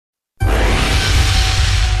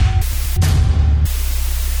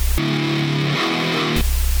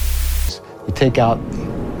take out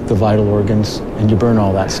the vital organs and you burn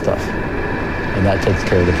all that stuff. And that takes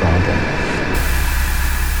care of the problem.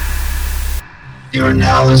 You are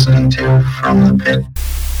now listening to From the Pit.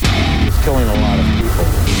 It's killing a lot of people.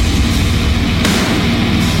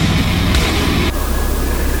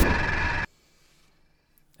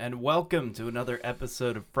 And welcome to another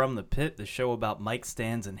episode of From the Pit, the show about mic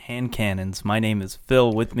stands and hand cannons. My name is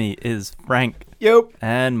Phil. With me is Frank. Yo.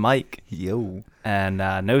 And Mike. Yo. And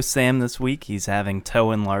no Sam this week. He's having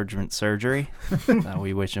toe enlargement surgery.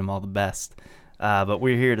 We wish him all the best. But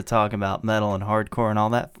we're here to talk about metal and hardcore and all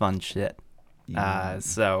that fun shit.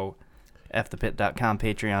 So, fthepit.com,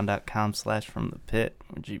 patreon.com/fromthepit,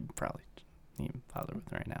 which you probably even bother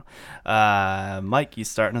with right now. Mike, you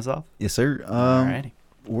starting us off? Yes, sir. Alrighty.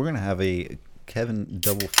 We're going to have a Kevin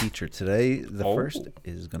double feature today. The first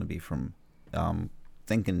is going to be from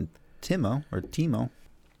Thinking Timo, or Timo.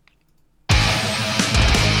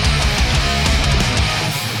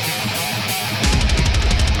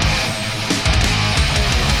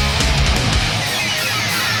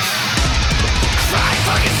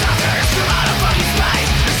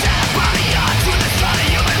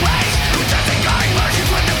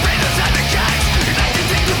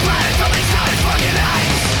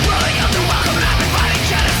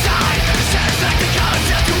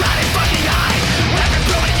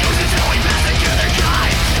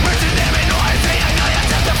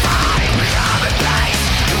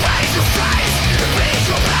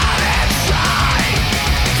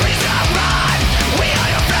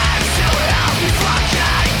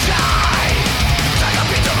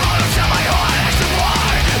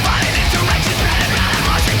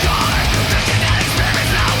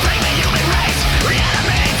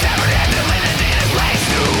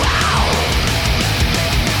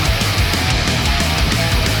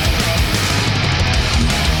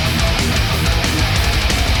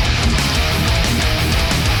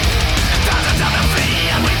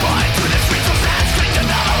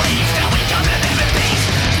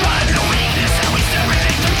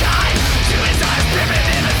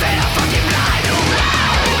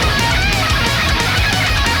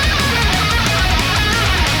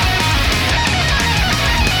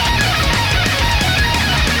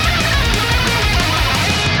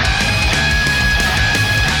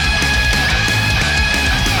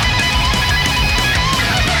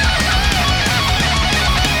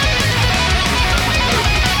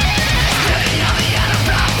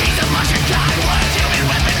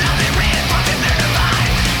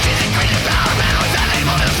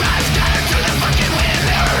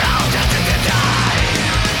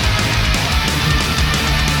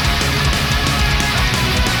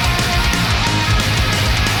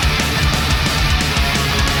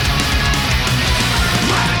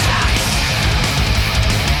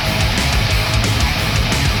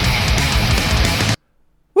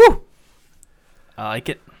 I like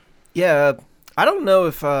it. Yeah, I don't know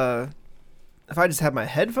if I just had my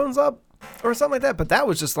headphones up or something like that, but that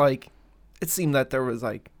was just like, it seemed that there was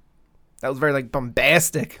like, that was very like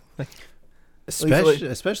bombastic. Like,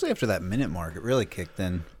 Especially after that minute mark, it really kicked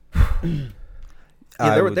in.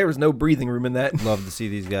 Yeah, there was no breathing room in that. Love to see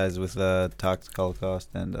these guys with Toxic Holocaust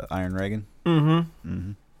and Iron Reagan. That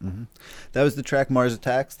was the track Mars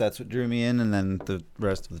Attacks. That's what drew me in, and then the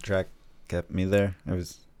rest of the track kept me there. It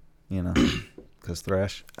was, because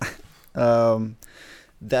thrash.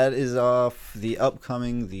 That is off the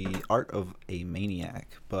upcoming The Art of a Maniac,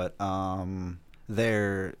 but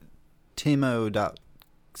their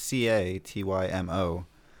Timo.ca, Tymo,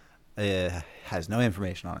 has no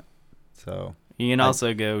information on it. So You can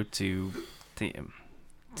also go to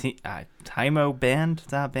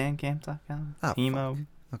TimoBand.bandcamp.com. Oh, Timo.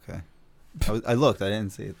 Okay. I looked. I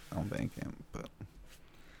didn't see it on Bandcamp, but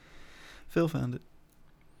Phil found it.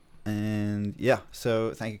 And yeah,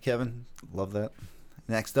 so thank you, Kevin. Love that.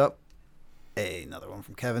 Next up, another one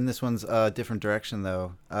from Kevin. This one's a different direction,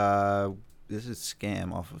 though. This is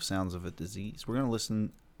Scam off of Sounds of a Disease. We're going to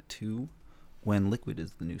listen to When Liquid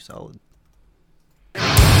is the New Solid.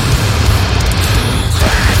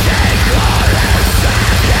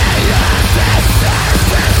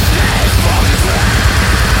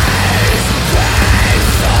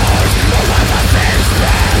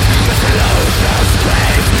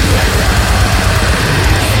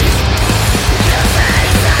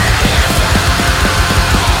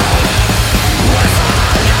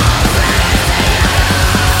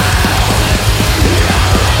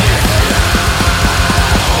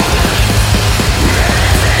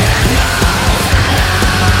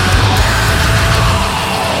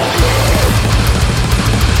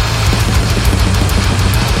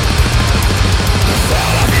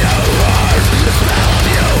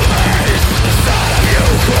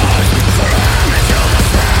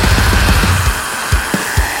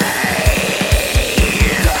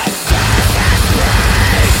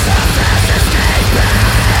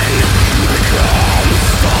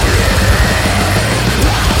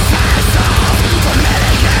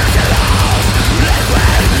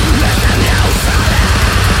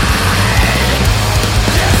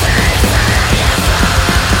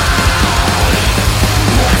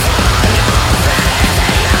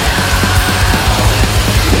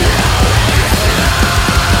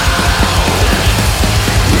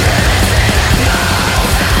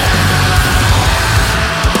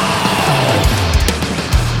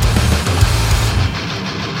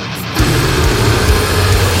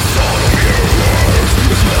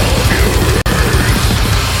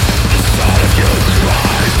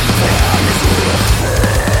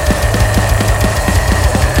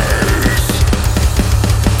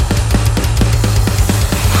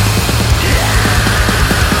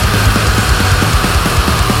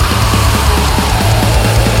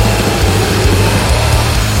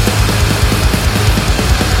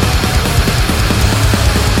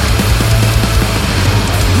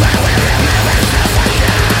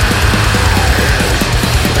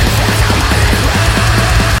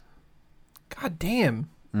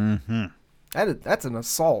 That's an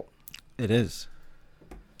assault. It is.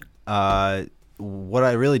 What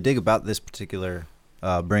I really dig about this particular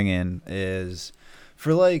bring in is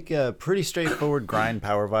for like a pretty straightforward grind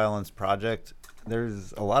power violence project.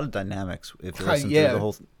 There's a lot of dynamics if you listen Yeah. to the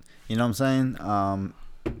whole. You know what I'm saying?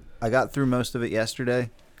 I got through most of it yesterday,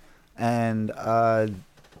 and I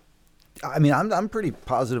mean I'm pretty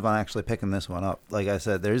positive on actually picking this one up. Like I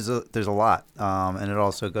said, there's a lot, and it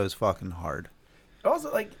also goes fucking hard.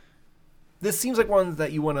 Also, like, this seems like one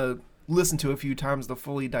that you want to listen to a few times to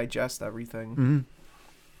fully digest everything. Mm-hmm.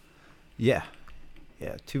 Yeah.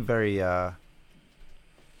 Two very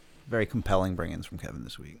compelling bring-ins from Kevin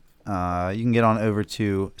this week. You can get on over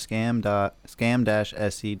to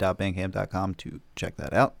scam-se.bandcamp.com to check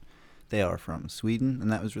that out. They are from Sweden,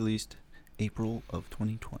 and that was released April of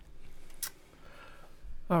 2020.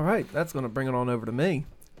 All right, that's going to bring it on over to me.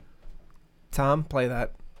 Tom, play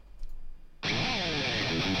that.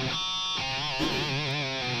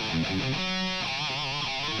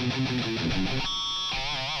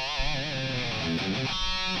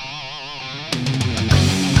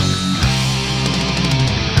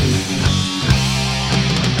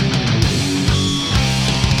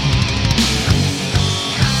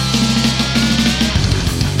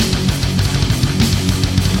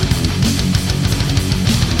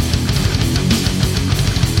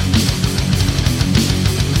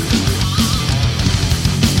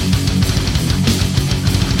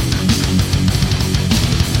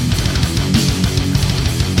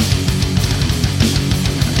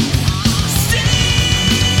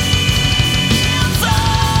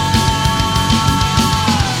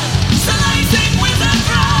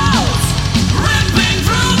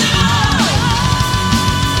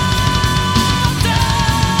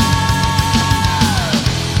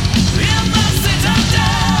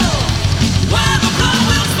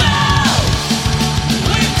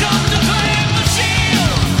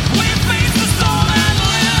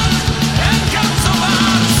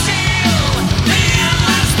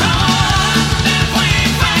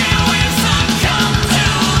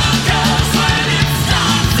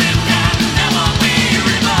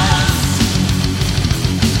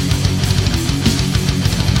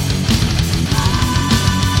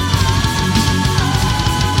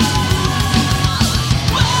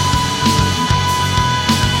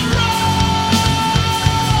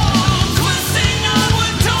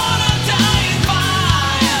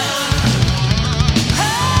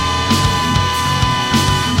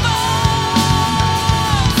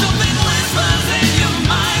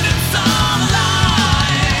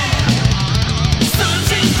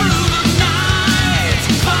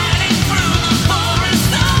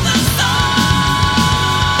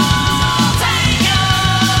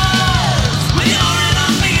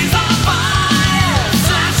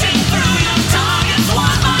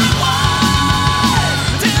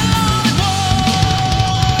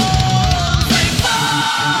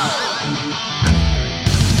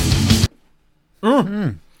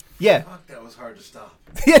 Yeah. Fuck, that was hard to stop.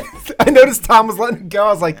 I noticed Tom was letting it go.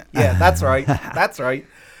 I was like, yeah, that's right. That's right.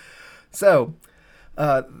 So,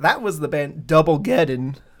 that was the band Double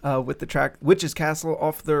Geddon with the track Witch's Castle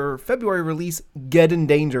off their February release, Geddon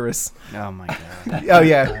Dangerous. Oh my god. Oh,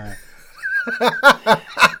 yeah.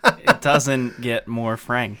 It doesn't get more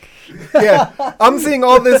frank. Yeah. I'm seeing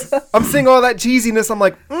all this. I'm seeing all that cheesiness. I'm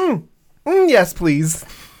like, yes, please.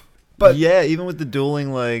 But yeah, even with the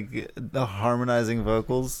dueling, like the harmonizing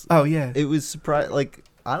vocals, oh yeah, it was surprising. Like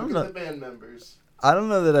I don't Look at know, the band members. I don't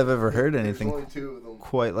know that I've ever heard There's anything only two of them.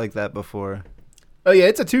 quite like that before. oh yeah,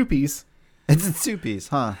 it's a 2-piece. It's a 2-piece,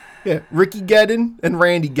 huh? Yeah, Ricky Geddon and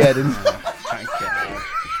Randy Geddon.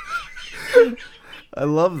 I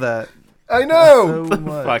love that. I know. So What the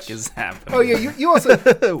much. fuck is happening? Oh yeah,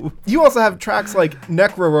 you also have tracks like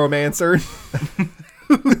Necroromancer,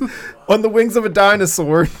 On the Wings of a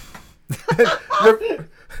Dinosaur,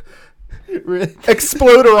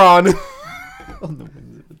 Exploderon. On the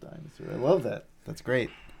wings of a dinosaur. I love that. That's great.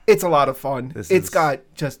 It's a lot of fun. This It's is- got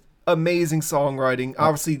just amazing songwriting.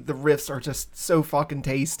 Obviously, the riffs are just so fucking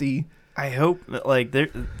tasty. I hope that, like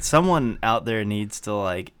someone out there needs to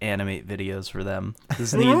like animate videos for them.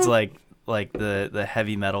 This needs like the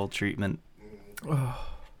heavy metal treatment.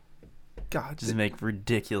 God, Just make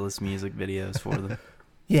ridiculous music videos for them.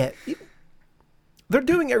 yeah, they're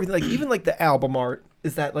doing everything. Like even like the album art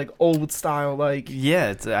is that like old style. Like Yeah,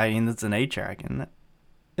 it's I mean it's an 8-track, isn't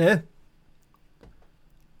it?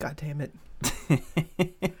 God damn it.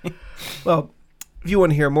 Well, if you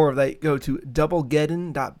want to hear more of that, go to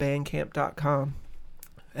doublegeddon.bandcamp.com.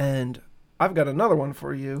 And I've got another one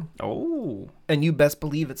for you. Oh. And you best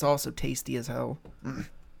believe it's also tasty as hell.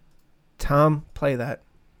 Tom, play that.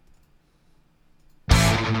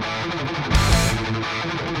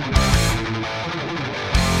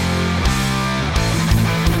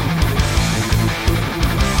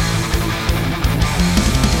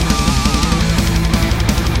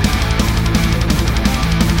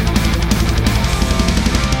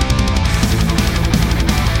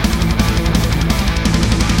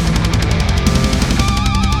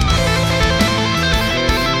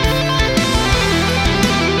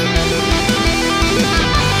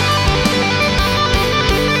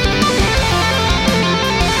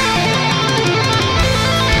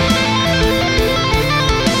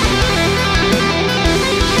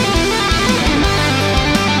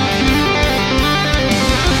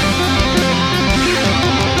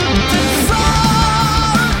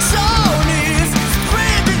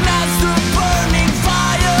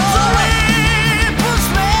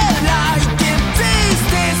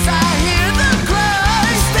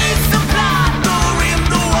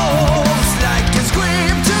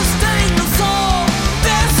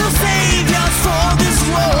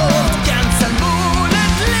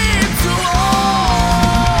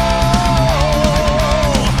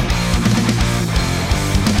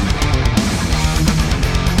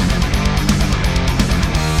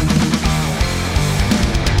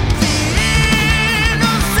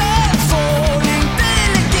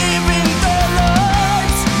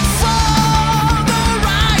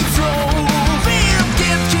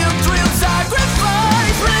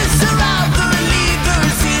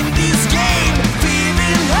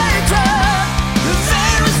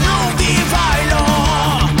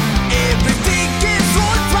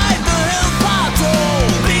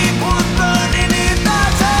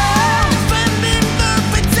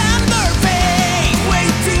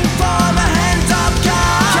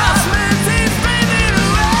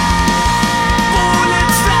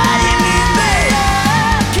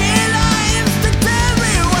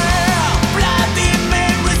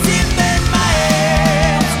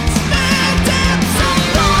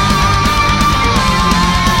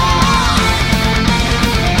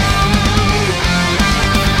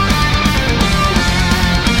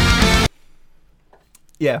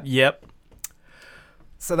 Yeah. Yep.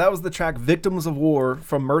 So that was the track "Victims of War"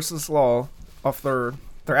 from Merciless Law off their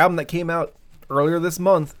album that came out earlier this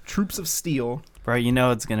month, Troops of Steel. Bro, you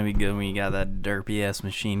know it's gonna be good when you got that derpy ass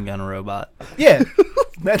machine gun robot. Yeah,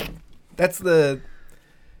 that's the.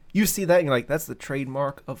 You see that and you're like, that's the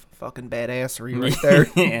trademark of fucking badassery right there.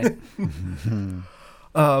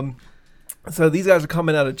 Yeah. So these guys are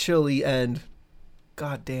coming out of Chile, and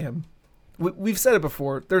goddamn, we've said it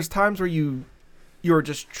before. There's times where you're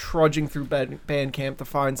just trudging through Bandcamp to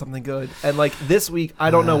find something good, and like this week,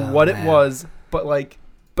 I don't know what it was, but like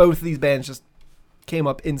both of these bands just came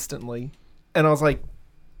up instantly, and I was like,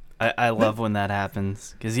 I love when that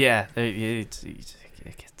happens, because yeah,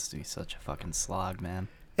 it gets to be such a fucking slog, man.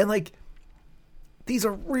 and like these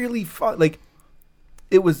are really fun. Like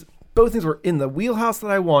it was, both things were in the wheelhouse that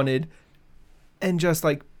I wanted, and just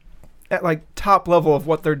like at like top level of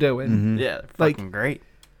what they're doing. Mm-hmm. Yeah, Like- fucking great.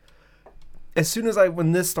 As soon as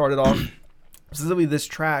when this started off, specifically this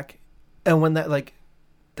track, and when that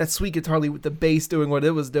sweet guitar lead with the bass doing what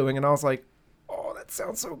it was doing, and I was like, oh, that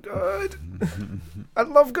sounds so good. I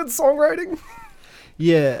love good songwriting.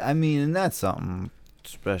 Yeah, I mean, and that's something,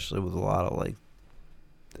 especially with a lot of like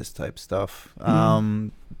this type stuff.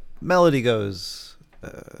 Melody goes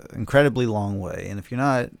incredibly long way, and if you're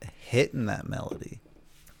not hitting that melody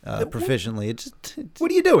proficiently,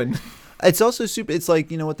 What are you doing? it's also super. It's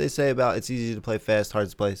like, you know what they say about it's easy to play fast, hard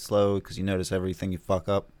to play slow, because you notice everything you fuck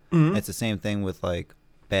up. Mhm. It's the same thing with like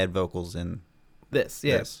bad vocals in This,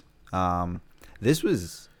 yeah. this. This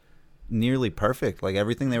was nearly perfect. Like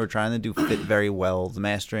everything they were trying to do fit very well. The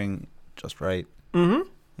mastering just right. Mm-hmm.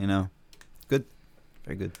 You know, good,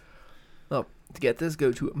 very good. Well, to get this,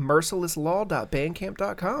 go to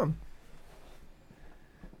mercilesslaw.bandcamp.com.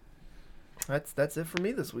 That's it for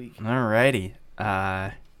me this week. Alrighty.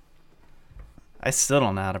 I still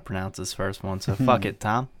don't know how to pronounce this first one, so fuck it,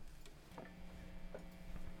 Tom.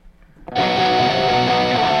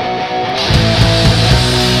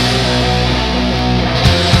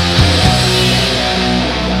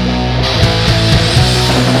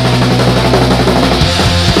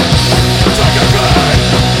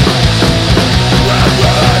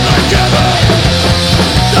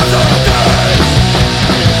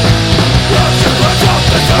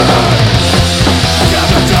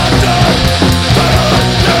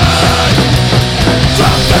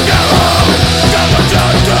 Drop the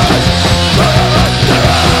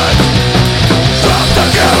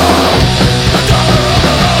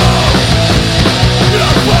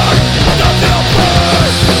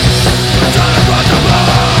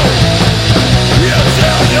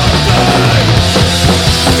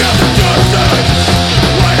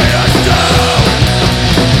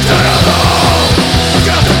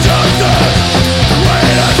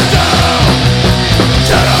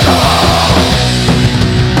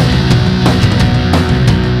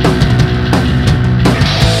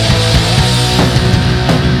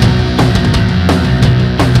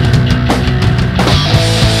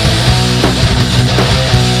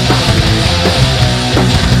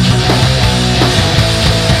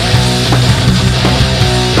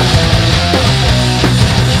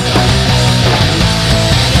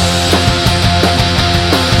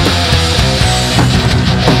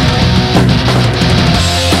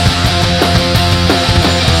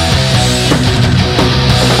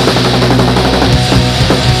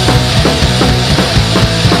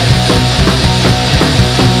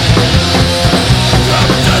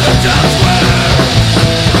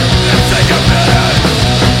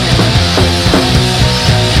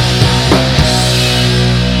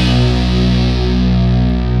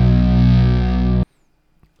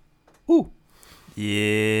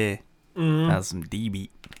has some D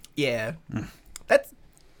beat. Yeah. That's.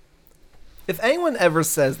 If anyone ever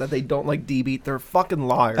says that they don't like D beat, they're a fucking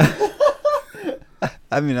liar.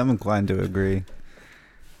 I mean, I'm inclined to agree.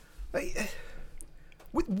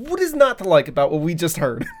 What is not to like about what we just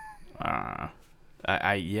heard? Yeah.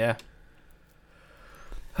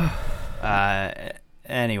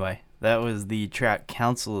 Anyway, that was the track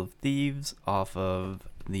Council of Thieves off of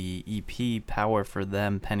the EP Power for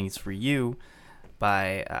Them, Pennies for You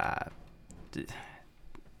by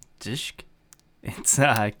Dishk. It's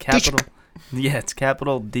capital. Yeah, it's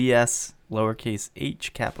capital DS, lowercase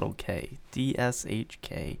h, capital K.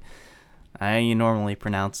 DSHK. I normally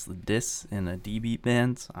pronounce the dis in a D-beat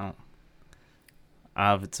band, so I don't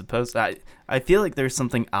if it's supposed to, I feel like there's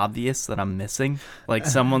something obvious that I'm missing. Like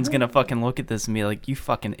someone's gonna fucking look at this and be like, "You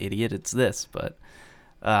fucking idiot, it's this." But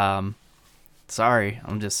sorry,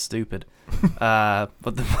 I'm just stupid. But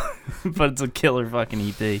it's a killer fucking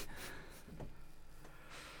EP.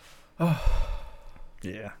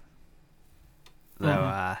 Yeah.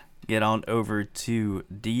 So get on over to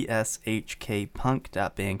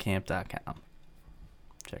dshkpunk.bandcamp.com.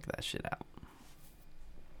 Check that shit out.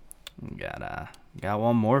 Got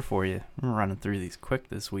one more for you. I'm running through these quick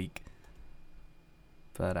this week.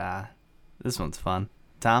 But this one's fun.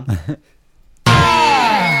 Tom?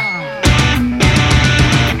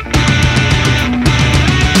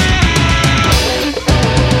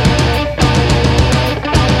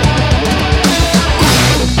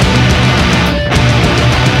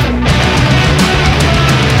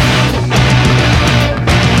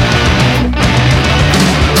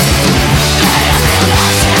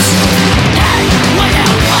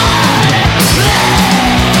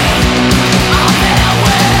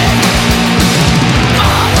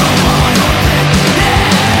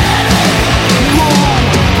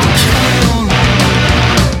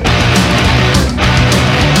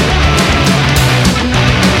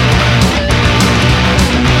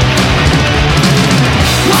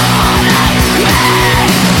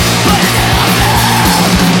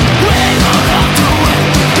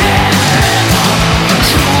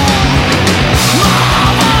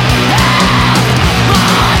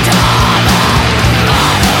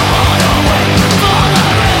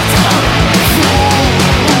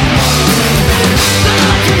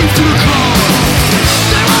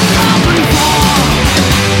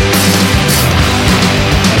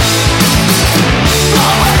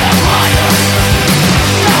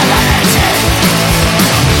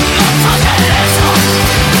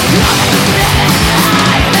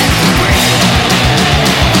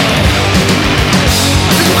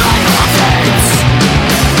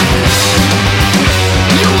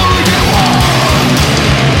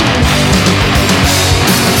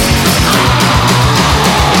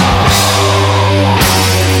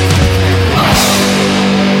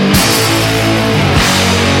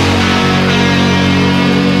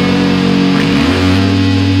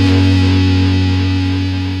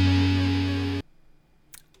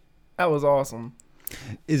 That was awesome.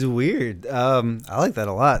 It's weird. I like that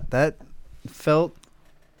a lot. That felt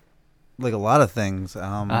like a lot of things.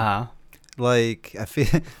 Like I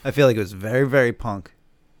feel like it was very, very punk.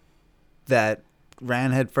 That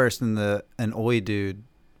ran head first in an oi dude,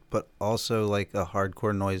 but also like a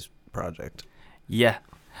hardcore noise project. Yeah.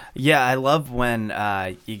 Yeah, I love when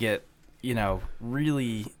you get,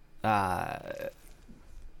 really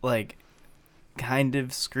like kind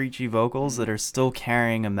of screechy vocals that are still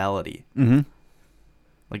carrying a melody. Mm-hmm.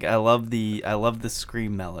 Like I love the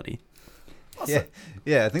scream melody. Also,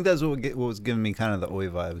 Yeah. I think that's what was giving me kind of the oi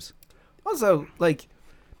vibes. Also, like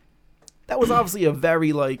that was obviously a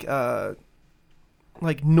very like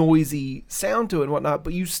noisy sound to it and whatnot,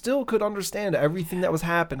 but you still could understand everything that was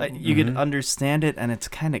happening. You could understand it, and it's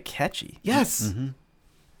kind of catchy. Yes. Mm-hmm.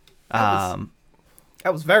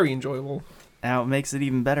 That was very enjoyable. Now it makes it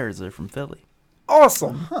even better as they're from Philly.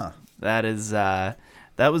 Awesome. Huh. That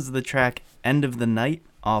was the track "End of the Night"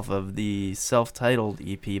 off of the self-titled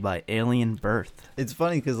EP by Alien Birth. It's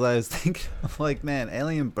funny because I was thinking, like, man,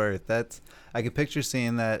 Alien Birth. I could picture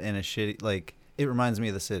seeing that in a shitty, like, it reminds me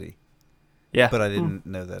of the city. Yeah. But I didn't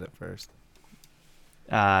know that at first.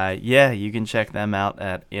 Yeah, you can check them out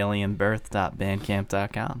at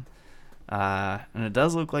alienbirth.bandcamp.com. And it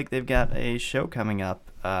does look like they've got a show coming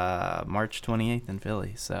up March 28th in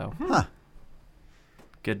Philly. So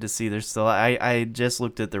good to see they're still. I just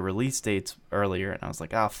looked at the release dates earlier, and I was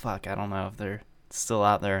like, oh, fuck, I don't know if they're still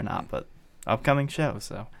out there or not. But upcoming show,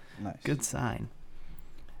 so Nice. good sign.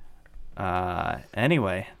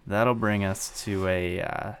 Anyway, that'll bring us to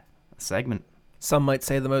a segment. Some might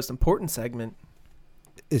say the most important segment.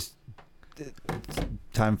 It's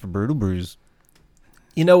time for Brutal Brews.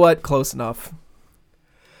 You know what? Close enough.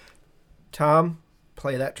 Tom,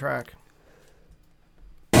 play that track.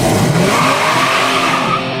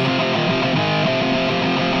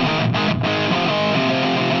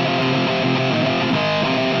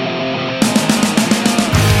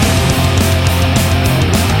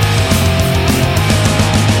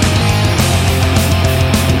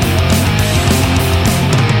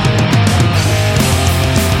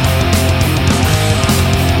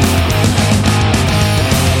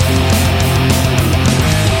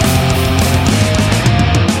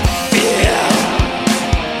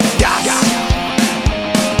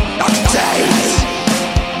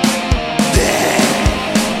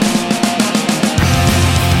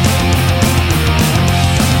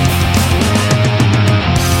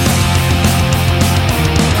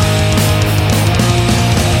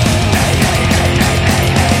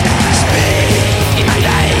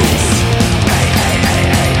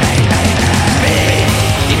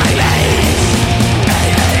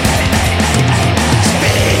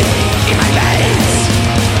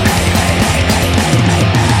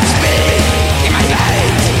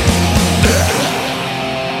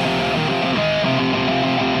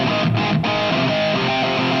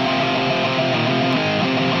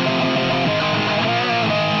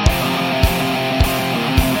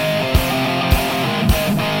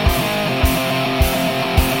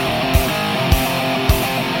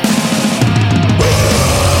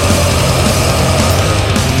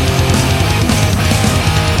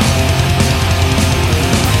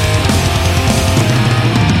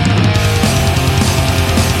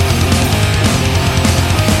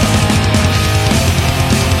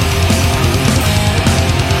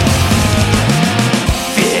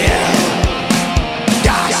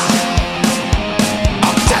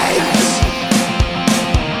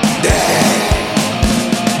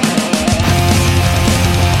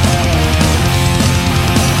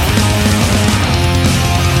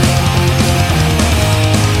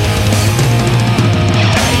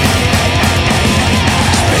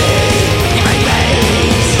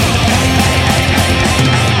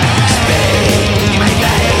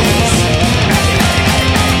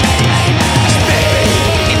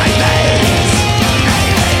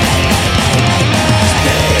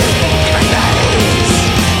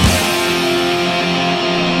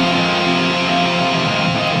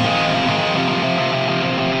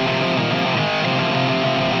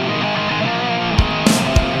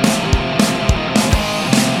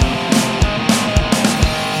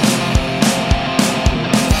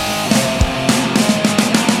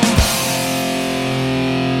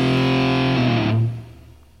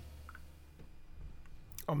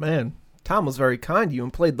 Oh, man. Tom was very kind to you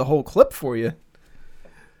and played the whole clip for you.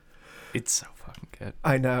 It's so fucking good.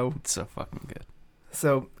 I know. It's so fucking good.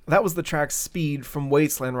 So that was the track Speed from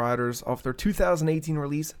Wasteland Riders off their 2018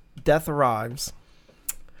 release, Death Arrives.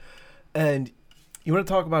 And you want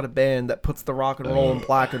to talk about a band that puts the rock and roll in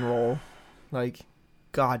black and roll. Like,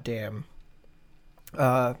 goddamn.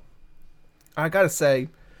 I gotta say,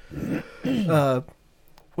 what I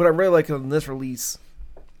really like on this release,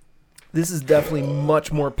 this is definitely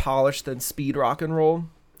much more polished than Speed Rock and Roll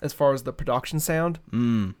as far as the production sound.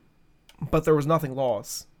 But there was nothing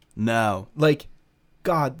lost. No. Like,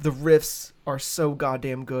 God, the riffs are so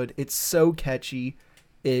goddamn good. It's so catchy.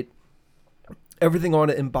 Everything on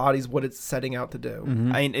it embodies what it's setting out to do.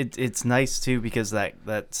 I mean, it's nice too because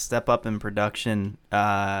that step up in production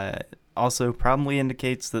also probably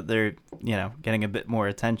indicates that they're getting a bit more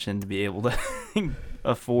attention to be able to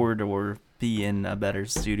afford or be in a better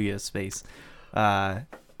studio space. I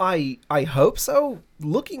hope so.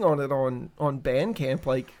 Looking on it on Bandcamp,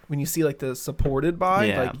 like when you see like the supported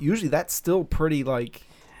by, like usually that's still pretty like.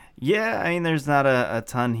 Yeah, I mean, there's not a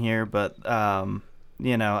ton here, but a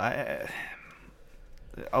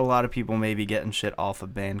lot of people may be getting shit off of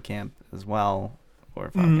Bandcamp as well, or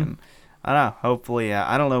fucking. I don't know. Hopefully,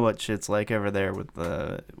 I don't know what shit's like over there with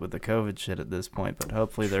the COVID shit at this point, but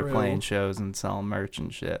hopefully they're playing shows and selling merch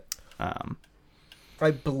and shit. I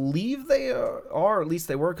believe they are, or at least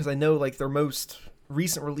they were, because I know like their most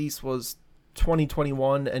recent release was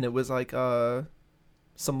 2021, and it was like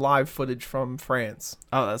some live footage from France.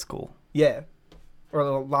 Oh, that's cool. Yeah,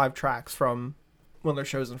 or live tracks from one of their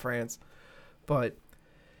shows in France. But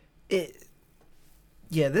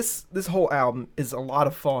this whole album is a lot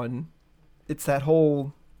of fun. It's that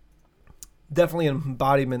whole, definitely an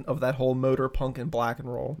embodiment of that whole motor punk and black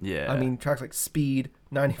and roll. Yeah. I mean, tracks like Speed,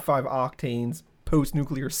 95 Octanes,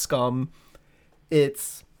 Post-Nuclear Scum.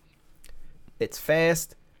 It's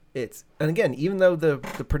fast. And again, even though the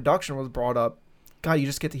production was brought up, God, you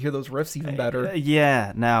just get to hear those riffs even better.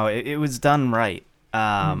 Yeah, no, it was done right.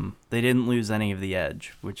 They didn't lose any of the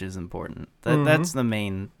edge, which is important. That's the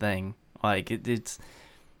main thing. Like it's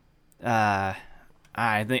I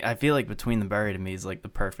feel like Between the Buried to me is like the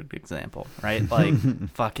perfect example, right? Like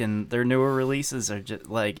fucking their newer releases are just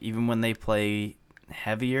like, even when they play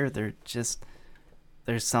heavier, there's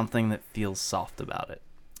something that feels soft about it.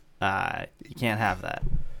 You can't have that.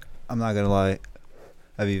 I'm not gonna lie,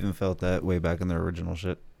 I've even felt that way back in their original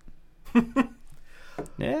shit.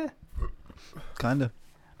 Yeah. Kinda.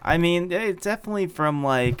 I mean, it's definitely from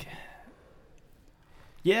like,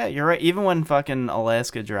 yeah, you're right. Even when fucking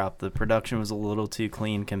Alaska dropped, the production was a little too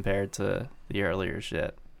clean compared to the earlier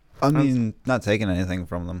shit. I mean, not taking anything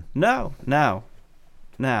from them. No.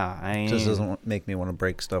 I mean, Just doesn't make me want to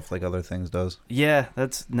break stuff like other things does. Yeah,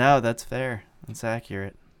 that's fair. That's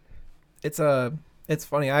accurate. It's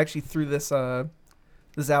funny. I actually threw this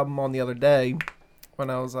album on the other day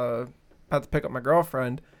when I was about to pick up my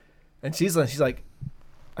girlfriend, and she's like,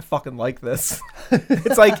 I fucking like this.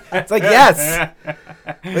 it's like yes,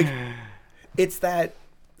 like it's that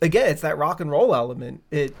rock and roll element.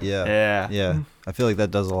 Yeah. I feel like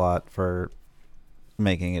that does a lot for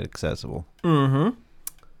making it accessible. Mm-hmm.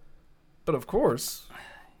 But of course,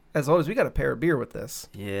 as always, we got to pair a beer with this.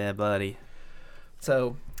 Yeah, buddy.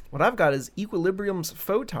 So what I've got is Equilibrium's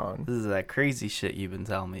Photon. This is that crazy shit you've been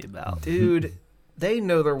telling me about. Dude, they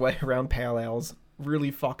know their way around pale ales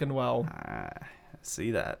really fucking well. I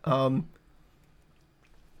see that.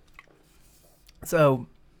 So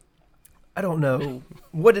I don't know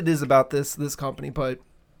what it is about this company, but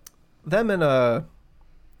them and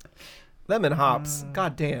hops,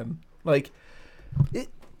 goddamn. Like it,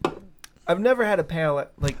 I've never had a pale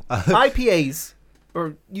like IPAs,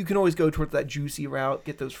 or you can always go towards that juicy route,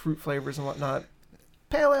 get those fruit flavors and whatnot.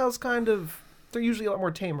 Pale ales they're usually a lot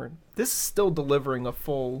more tamer. This is still delivering a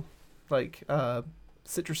full like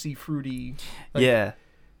citrusy, fruity. Like, yeah.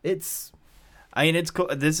 It's cool.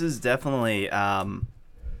 This is definitely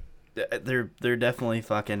they're definitely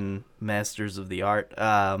fucking masters of the art.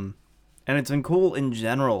 And it's been cool in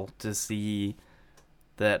general to see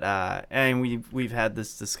that and we've had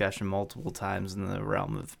this discussion multiple times in the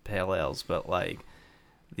realm of pale ales, but like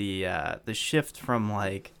the shift from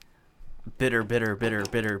like bitter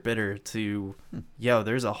to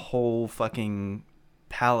there's a whole fucking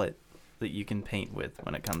palette that you can paint with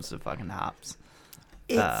when it comes to fucking hops.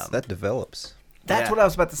 That develops. That's what I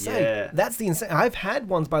was about to say. Yeah. That's the insane. I've had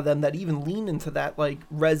ones by them that even lean into that like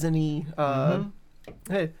resiny,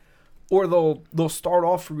 or they'll start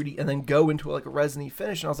off fruity and then go into like a resiny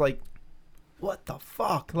finish. And I was like, what the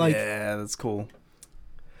fuck? Like, yeah, that's cool.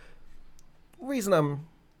 Reason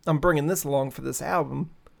I'm bringing this along for this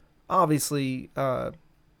album, obviously,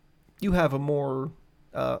 you have a more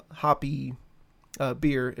hoppy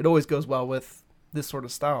beer. It always goes well with this sort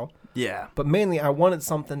of style. Yeah. But mainly, I wanted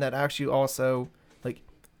something that actually also, like,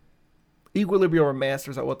 Equilibrium are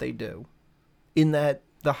masters at what they do. In that,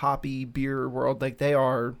 the hoppy beer world, like, they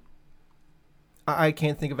are... I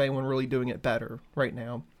can't think of anyone really doing it better right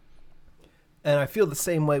now. And I feel the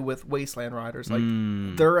same way with Wasteland Riders. Like,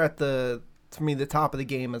 they're at to me, the top of the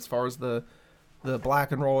game as far as the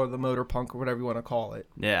black and roll or the motor punk or whatever you want to call it.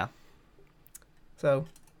 Yeah. So,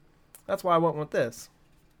 that's why I went with this.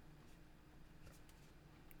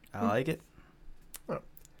 I like it.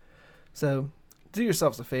 So, do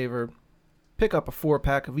yourselves a favor. Pick up a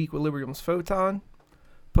 4-pack of Equilibrium's Photon.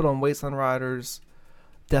 Put on Wasteland Riders'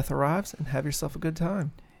 Death Arrives, and have yourself a good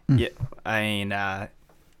time. Yeah, I mean,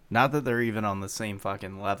 not that they're even on the same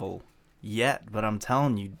fucking level yet, but I'm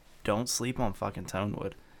telling you, don't sleep on fucking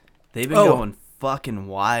Tonewood. They've been going fucking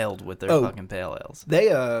wild with their fucking pale ales. They,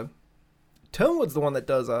 Tonewood's the one that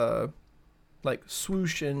does, like,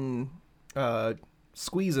 swoosh and,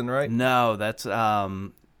 squeezing, right? No, that's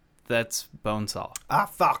Bonesaw. Ah,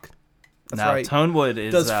 fuck. That's no, right. Tonewood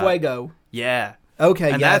is... Does Fuego. Yeah.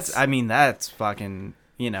 Okay, and yes. that's fucking...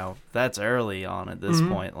 that's early on at this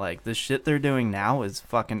point. Like, the shit they're doing now is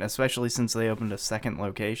fucking... Especially since they opened a second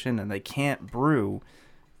location, and they can't brew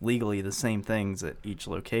legally the same things at each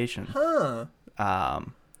location. Huh.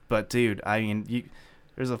 But, dude, I mean...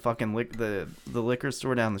 There's a fucking the liquor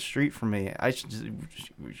store down the street from me.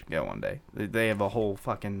 We should go one day. They have a whole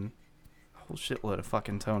shitload of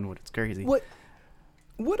fucking Tonewood. It's crazy.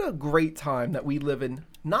 What a great time that we live in.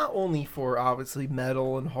 Not only for obviously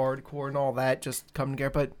metal and hardcore and all that just coming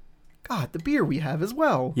together, but God, the beer we have as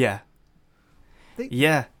well. Yeah.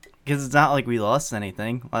 Yeah, because it's not like we lost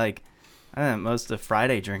anything. Like, I spent most of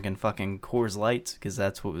Friday drinking fucking Coors Lights because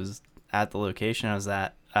that's what was at the location I was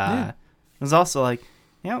at. It was also like,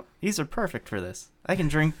 these are perfect for this. I can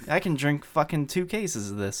drink fucking 2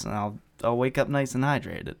 cases of this, and I'll wake up nice and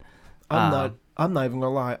hydrated. I'm I'm not even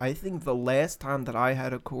gonna lie. I think the last time that I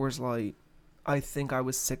had a Coors Light, I think I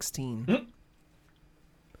was 16.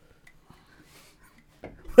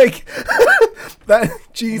 Like that.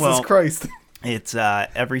 Jesus Well, Christ. It's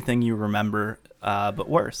everything you remember, but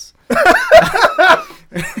worse.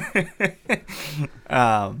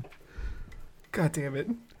 God damn it.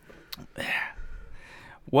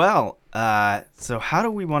 Well, so how do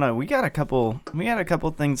we want to? We got a couple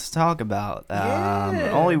things to talk about.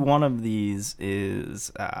 Yeah. Only one of these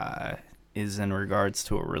is in regards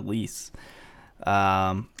to a release.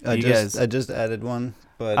 I just added one,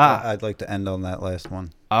 but I'd like to end on that last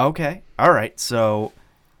one. Okay. All right. So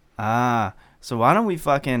why don't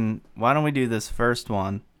we do this first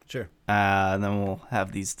one? Sure. And then we'll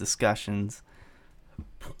have these discussions,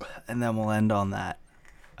 and then we'll end on that.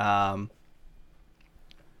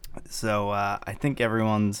 So I think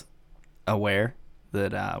everyone's aware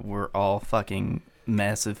that we're all fucking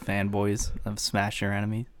massive fanboys of Smash Your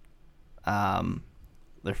Enemies.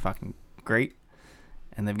 They're fucking great,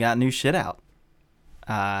 and they've got new shit out.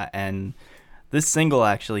 And this single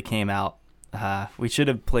actually came out. We should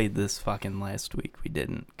have played this fucking last week. We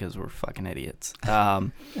didn't because we're fucking idiots.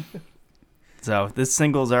 So this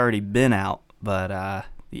single's already been out, but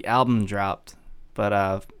the album dropped.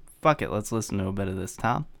 But fuck it, let's listen to a bit of this,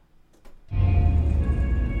 Tom.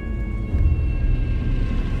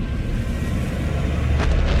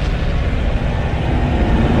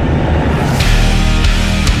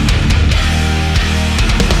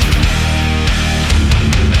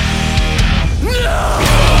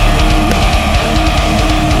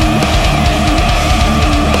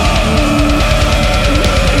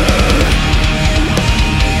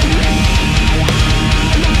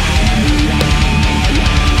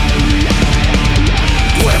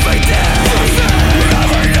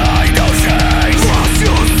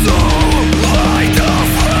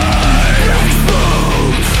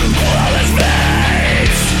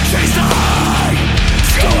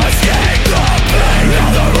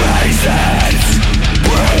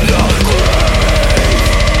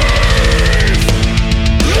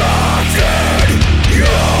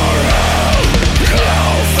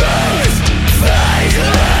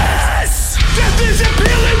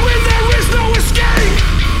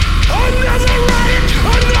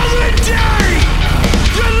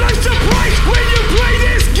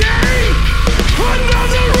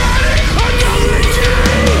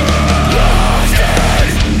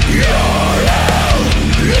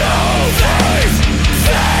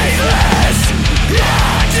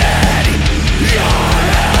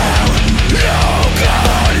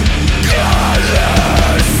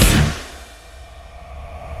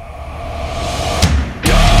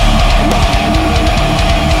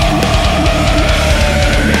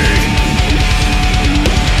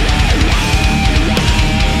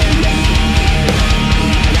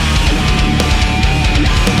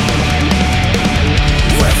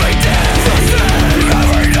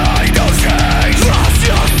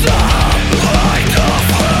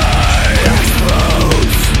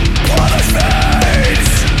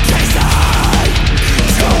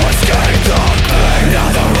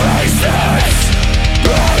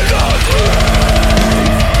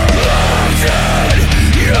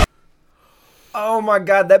 Oh my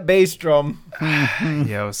god, that bass drum.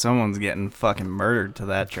 Yo, someone's getting fucking murdered to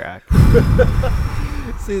that track.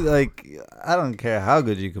 See, like, I don't care how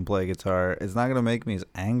good you can play guitar. It's not going to make me as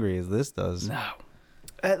angry as this does. No.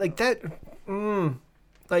 Like that,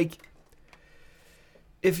 like,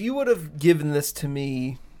 if you would have given this to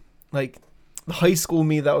me, like, the high school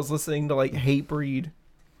me that was listening to, like, Hatebreed,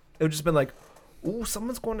 it would just been like, ooh,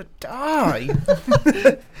 someone's going to die.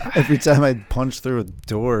 Every time I'd punch through a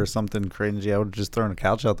door or something cringy, I would just throw a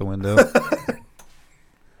couch out the window.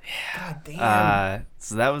 God damn.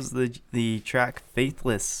 So that was the track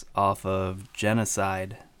Faithless off of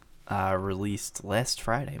Genocide, released last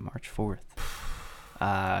Friday, March 4th.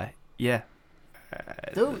 Yeah.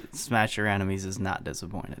 Dude. Smash Your Enemies is not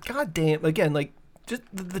disappointed. God damn. Again, like, just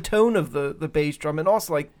the tone of the bass drum, and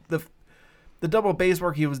also, like, the double bass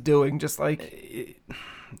work he was doing, just like...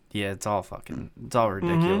 Yeah, it's all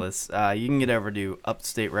ridiculous. You can get over to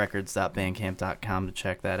upstaterecords.bandcamp.com to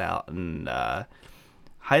check that out, and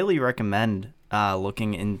highly recommend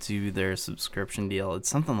looking into their subscription deal. It's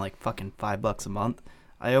something like fucking $5 a month.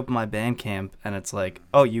 I open my Bandcamp and it's like,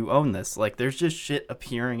 oh, you own this. Like, there's just shit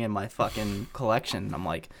appearing in my fucking collection. I'm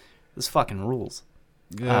like, this fucking rules.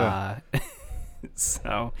 Yeah.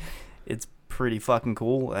 So it's pretty fucking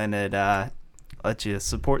cool, and it lets you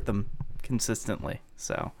support them consistently.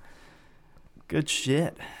 So good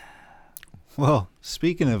shit. Well,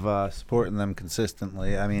 speaking of supporting them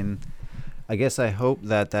consistently, I mean, I guess I hope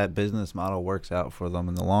that business model works out for them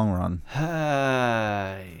in the long run.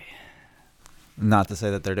 Not to say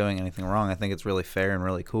that they're doing anything wrong. I think it's really fair and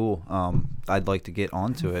really cool. I'd like to get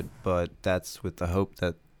onto it, but that's with the hope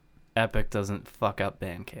that Epic doesn't fuck up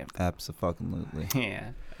Bandcamp. absolutely. Yeah.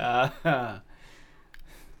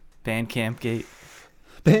 Bandcamp Gate.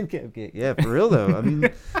 Bandcamp Gate. Yeah, for real though. I mean,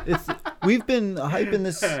 we've been hyping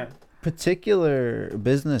this particular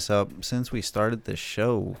business up since we started this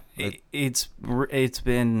show. It's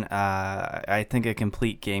been I think a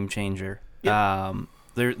complete game changer. Yep.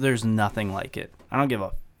 There's nothing like it. I don't give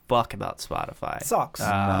a fuck about Spotify. It sucks.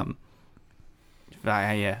 I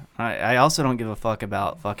also don't give a fuck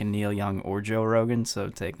about fucking Neil Young or Joe Rogan, so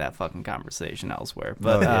take that fucking conversation elsewhere.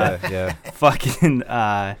 But yeah. fucking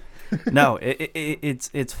no,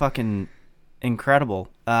 it's fucking incredible.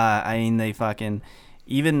 I mean, they fucking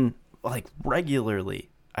even like regularly.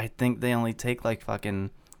 I think they only take like fucking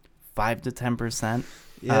 5 to 10%.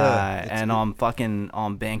 Yeah, and on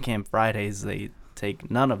Bandcamp Fridays they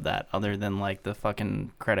take none of that other than like the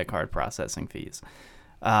fucking credit card processing fees,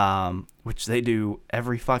 which they do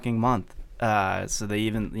every fucking month. So they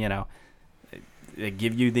even, they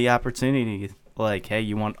give you the opportunity, like, hey,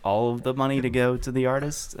 you want all of the money to go to the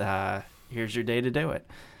artist? Here's your day to do it.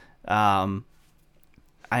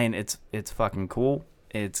 It's fucking cool.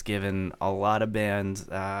 It's given a lot of bands,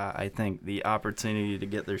 I think, the opportunity to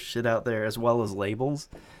get their shit out there, as well as labels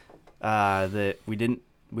that we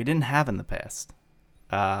didn't have in the past.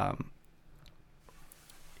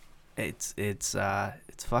 It's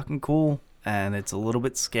fucking cool, and it's a little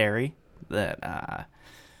bit scary that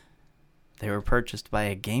they were purchased by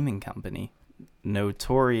a gaming company,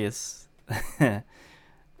 notorious.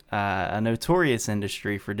 A notorious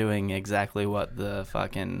industry for doing exactly what the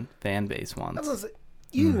fucking fan base wants.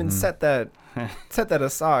 You even set that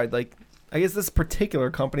aside. Like, I guess this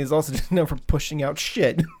particular company is also just known for pushing out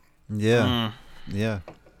shit. Yeah. Yeah.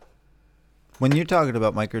 When you're talking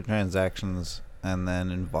about microtransactions and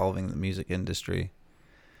then involving the music industry,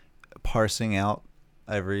 parsing out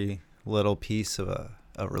every little piece of a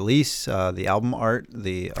release, the album art,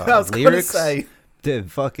 the I was lyrics, gonna say. the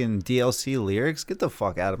fucking DLC lyrics, get the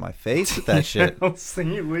fuck out of my face with that shit.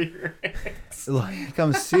 DLC lyrics. Like,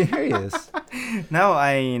 I'm serious. No,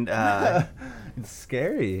 I mean, It's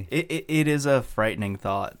scary. it is a frightening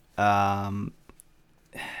thought. And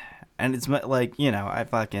it's like,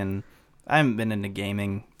 I haven't been into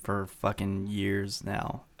gaming for fucking years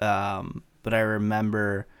now. But I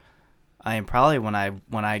remember, probably when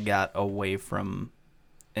I got away from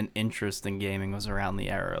an interest in gaming was around the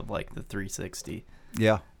era of like the 360.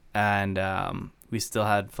 Yeah. And we still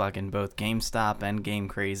had fucking both GameStop and Game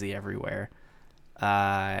Crazy everywhere.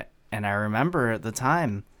 And I remember at the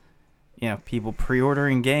time, people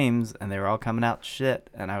pre-ordering games and they were all coming out shit.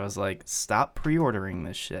 And I was like, stop pre-ordering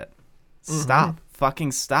this shit. Stop.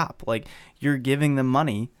 Fucking stop. Like, you're giving them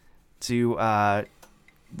money to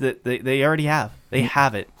they already have. They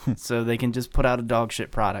have it. So they can just put out a dog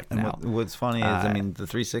shit product And now. what's funny is, the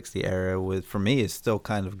 360 era for me is still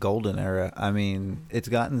kind of golden era. I mean, it's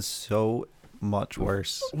gotten so much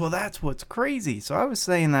worse. Well, that's what's crazy. So I was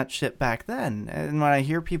saying that shit back then. And when I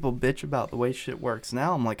hear people bitch about the way shit works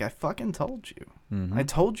now, I'm like, I fucking told you. Mm-hmm. I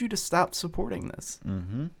told you to stop supporting this.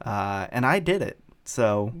 Mm-hmm. And I did it.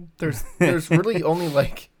 So There's really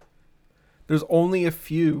there's only a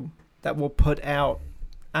few that will put out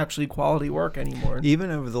actually quality work anymore.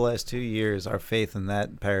 Even over the last 2 years, our faith in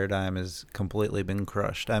that paradigm has completely been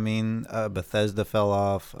crushed. I mean, Bethesda fell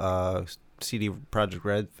off. CD Projekt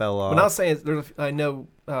Red fell off. What I was saying is, I know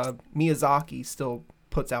Miyazaki still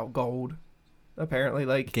puts out gold. Apparently,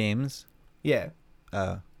 like games. Yeah.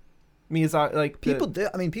 Miyazaki, like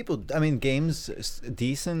games,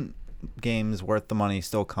 decent games worth the money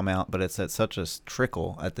still come out, but it's at such a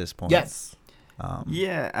trickle at this point. Yes.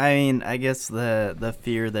 yeah, I mean, I guess the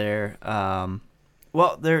fear there.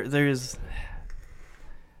 Well, there's.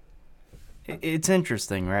 It's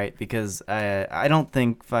interesting, right? Because I don't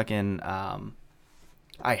think fucking.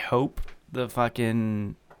 I hope the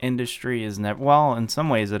fucking industry is never. Well, in some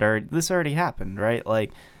ways, this already happened, right?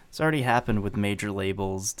 Like, it's already happened with major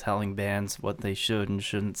labels telling bands what they should and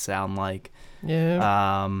shouldn't sound like.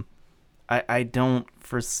 Yeah. I don't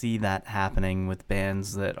foresee that happening with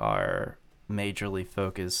bands that are majorly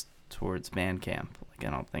focused towards Bandcamp. Like, I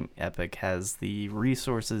don't think Epic has the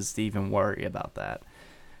resources to even worry about that.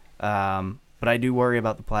 But I do worry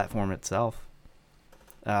about the platform itself.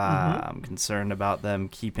 I'm concerned about them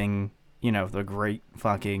keeping, the great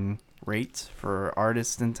fucking rates for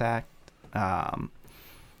artists intact. I'm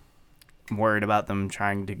worried about them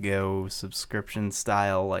trying to go subscription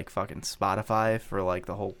style like fucking Spotify for like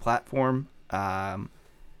the whole platform.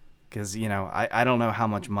 Because, you know, I don't know how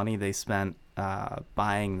much money they spent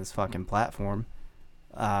buying this fucking platform,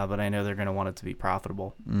 but I know they're going to want it to be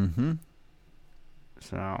profitable. Mm-hmm.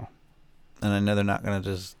 So. And I know they're not going to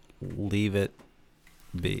just leave it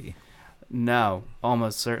be. No,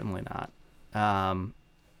 almost certainly not.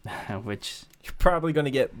 Which You're probably going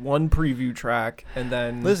to get one preview track, and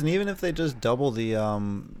then Listen, even if they just double the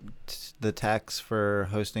tax for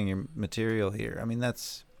hosting your material here, I mean,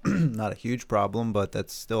 that's not a huge problem, but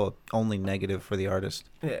that's still only negative for the artist.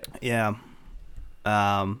 yeah.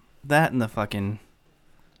 that and the fucking,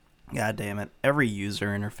 god damn it, every user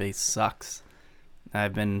interface sucks.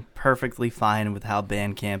 I've been perfectly fine with how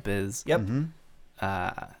Bandcamp is. Yep.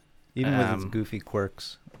 Mm-hmm. Even with its goofy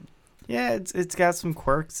quirks. Yeah, it's got some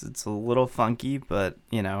quirks. It's a little funky, but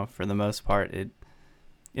you know, for the most part, it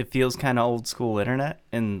feels kind of old school internet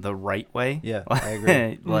in the right way. Yeah, I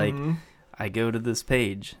agree. Like, Mhm. I go to this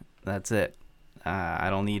page. That's it. I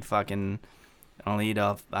don't need I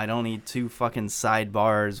don't need two fucking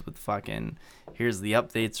sidebars with fucking. Here's the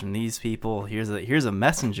updates from these people. Here's a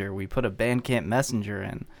messenger. We put a Bandcamp messenger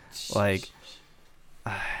in, like,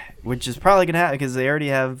 which is probably gonna happen because they already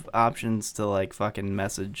have options to like fucking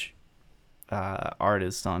message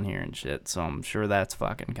artists on here and shit. So I'm sure that's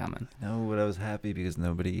fucking coming. No, but I was happy because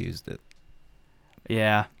nobody used it.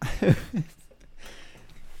 Yeah.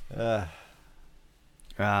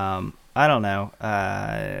 I don't know.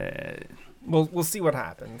 We'll see what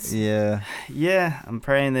happens. Yeah. Yeah, I'm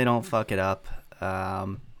praying they don't fuck it up.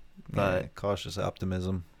 But But yeah, cautious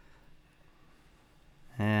optimism.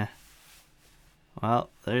 yeah. Well,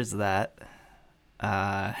 there's that.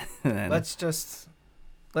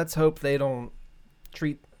 Let's hope they don't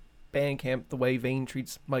treat Bandcamp the way Vane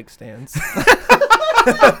treats mic stands. That's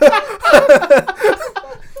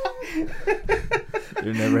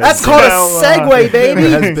called a segue, baby.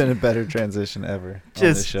 There has been a better transition ever on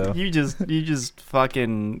the show. You just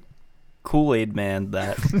fucking Kool-Aid man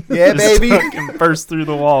that. Yeah, just baby. fucking burst through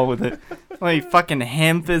the wall with it. Like fucking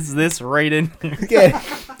hamfis this right in here. Yeah.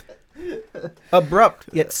 Abrupt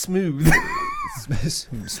yet smooth.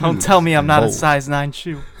 Don't tell me I'm not a Bold. size 9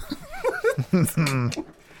 shoe.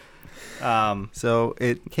 So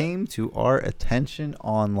it came to our attention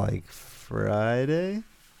on like Friday-ish.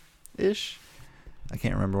 I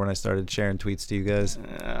can't remember when I started sharing tweets to you guys.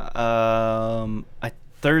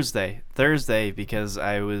 Thursday because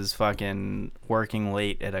I was fucking working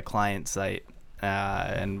late at a client site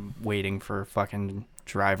and waiting for fucking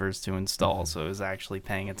drivers to install, so I was actually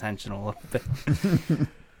paying attention a little bit.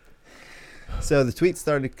 So the tweets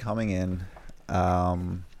started coming in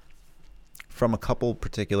from a couple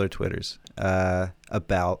particular Twitters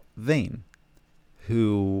about Vane,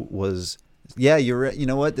 who was, yeah, you're right. You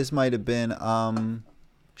know what? This might have been,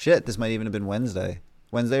 this might even have been Wednesday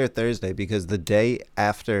or Thursday, because the day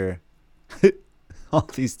after all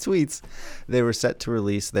these tweets, they were set to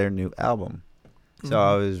release their new album. So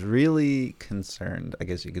I was really concerned, I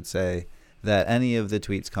guess you could say, that any of the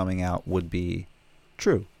tweets coming out would be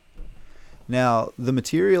true. Now, the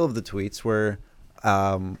material of the tweets were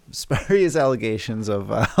spurious allegations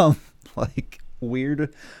of like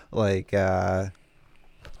weird, like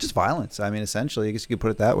just violence. I mean, essentially, I guess you could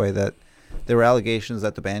put it that way, that there were allegations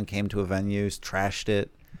that the band came to a venue, trashed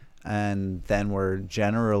it, and then were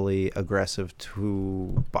generally aggressive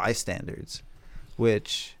to bystanders,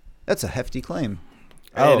 which that's a hefty claim.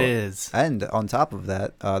 It is. And on top of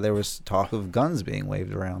that, there was talk of guns being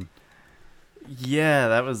waved around. Yeah,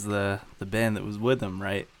 that was the band that was with them,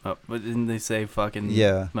 right? But didn't they say fucking...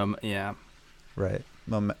 Yeah. Yeah. Right.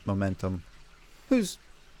 Momentum. Who's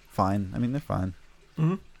fine. I mean, they're fine.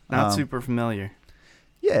 Mm-hmm. Not super familiar.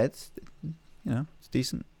 Yeah, it's, it's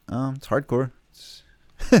decent. It's hardcore. It's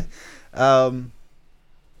so I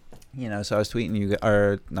was tweeting you,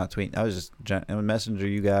 or not tweeting, I was just messenger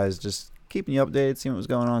you guys, just keeping you updated, seeing what was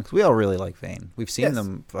going on, because we all really like Vane. We've seen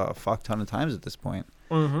them a fuck ton of times at this point.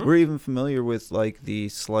 Mm-hmm. We're even familiar with like the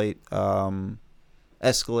slight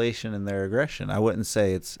escalation in their aggression. I wouldn't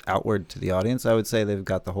say it's outward to the audience. I would say they've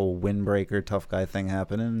got the whole windbreaker tough guy thing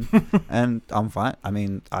happening, and I'm fine. I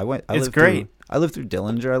mean, It's great. I lived through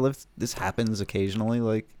Dillinger. This happens occasionally.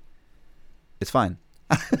 Like, it's fine.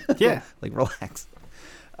 Yeah. Like, relax.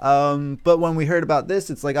 But when we heard about this,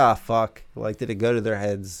 it's like, fuck. Like, did it go to their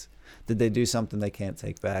heads? Did they do something they can't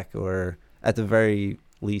take back? Or at the very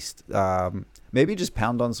least, maybe just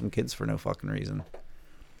pound on some kids for no fucking reason.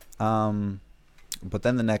 But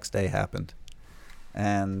then the next day happened.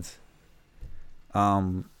 And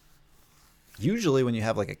usually when you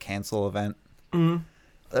have like a cancel event,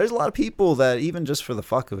 there's a lot of people that even just for the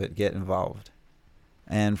fuck of it get involved.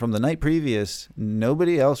 And from the night previous,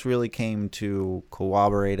 nobody else really came to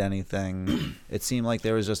corroborate anything. It seemed like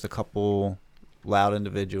there was just a couple loud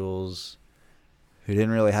individuals who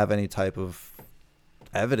didn't really have any type of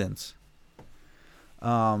evidence.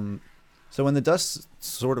 So when the dust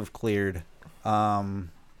sort of cleared,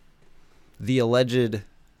 the alleged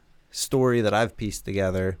story that I've pieced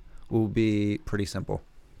together will be pretty simple.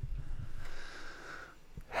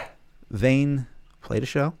 Vane played a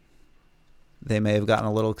show. They may have gotten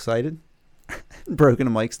a little excited, broken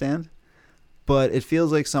a mic stand, but it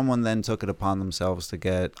feels like someone then took it upon themselves to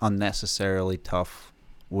get unnecessarily tough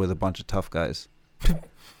with a bunch of tough guys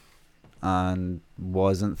and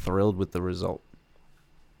wasn't thrilled with the result.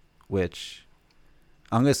 Which,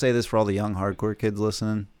 I'm going to say this for all the young hardcore kids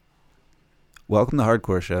listening. Welcome to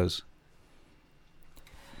hardcore shows.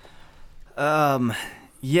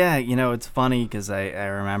 Yeah, it's funny because I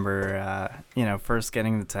remember, first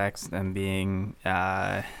getting the text and being,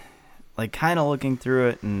 kind of looking through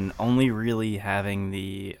it and only really having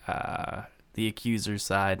the accuser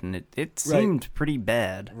side, and it seemed pretty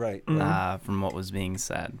bad, Right. from what was being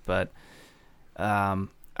said. But, I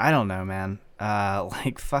don't know, man.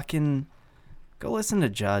 Fucking go listen to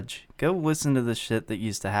Judge. Go listen to the shit that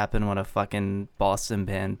used to happen when a fucking Boston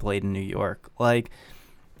band played in New York.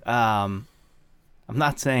 I'm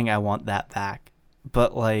not saying I want that back,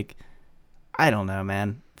 but I don't know,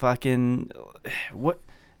 man. Fucking what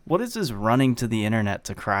is this running to the internet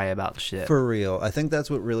to cry about shit? For real. I think that's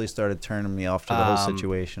what really started turning me off to the whole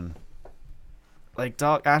situation.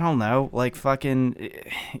 Dog, I don't know.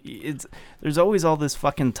 There's always all this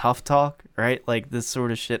fucking tough talk, right? This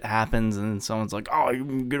sort of shit happens and someone's like, "Oh, you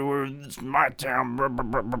can get away with this in my town."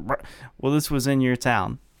 Well, this was in your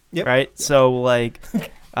town. Yep. Right? So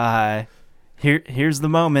here's the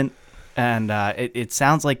moment, and it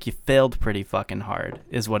sounds like you failed pretty fucking hard,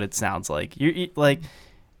 is what it sounds like.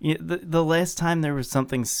 The last time there was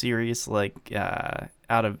something serious out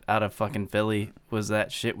of fucking Philly was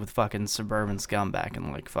that shit with fucking Suburban Scum back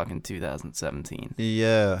in fucking 2017.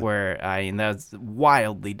 Yeah. Where that's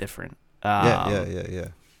wildly different. Yeah.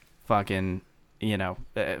 Fucking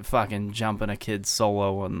fucking jumping a kid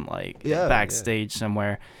solo and backstage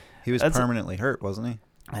somewhere. He was permanently hurt, wasn't he?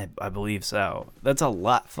 I believe so. That's a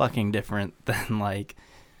lot fucking different than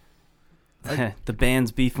the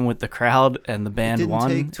band's beefing with the crowd and the band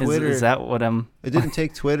won. Is that what I'm? It didn't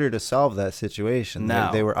take Twitter to solve that situation.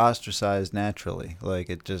 No. They were ostracized naturally.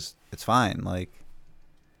 It's fine.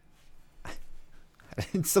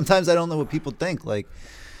 Sometimes I don't know what people think. I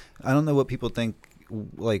don't know what people think.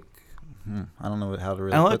 I don't know how to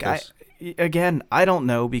really put this. I don't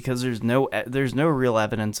know because there's no real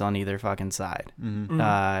evidence on either fucking side.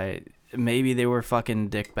 Mm-hmm. Maybe they were fucking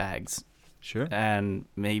dickbags. Sure. And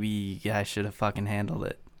maybe I should have fucking handled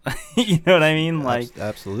it. You know what I mean?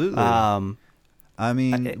 Absolutely. One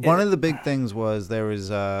of the big things was there was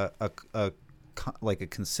a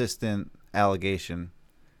consistent allegation.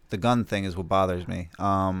 The gun thing is what bothers me.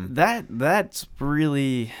 That's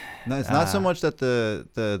really. No, it's not so much that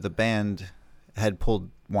the band had pulled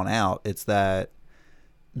one out. It's that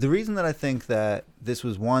the reason that I think that this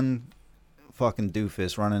was one fucking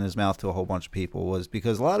doofus running his mouth to a whole bunch of people was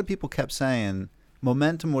because a lot of people kept saying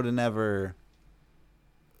Momentum would have never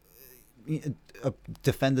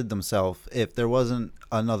defended themselves if there wasn't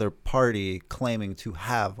another party claiming to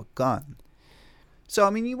have a gun. So,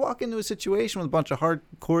 you walk into a situation with a bunch of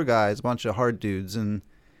hardcore guys, a bunch of hard dudes, and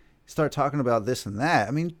start talking about this and that.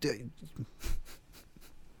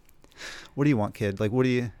 What do you want, kid? What are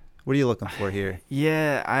you looking for here?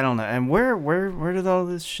 Yeah, I don't know. And where did all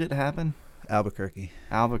this shit happen? Albuquerque,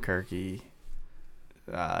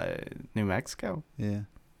 New Mexico. Yeah.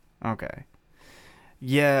 Okay.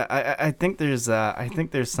 Yeah, I think there's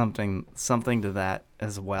something to that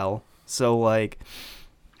as well. So I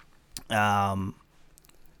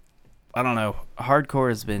don't know. Hardcore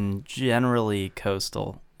has been generally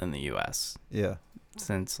coastal in the U.S. Yeah.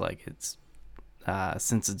 Since its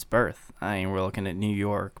birth. We're looking at New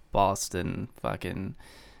York, Boston, fucking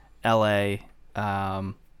L.A.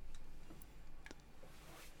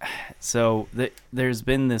 So there's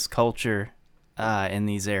been this culture in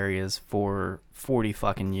these areas for 40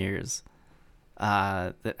 fucking years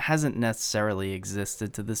that hasn't necessarily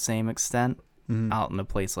existed to the same extent out in a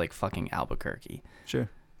place like fucking Albuquerque. Sure.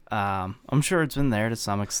 I'm sure it's been there to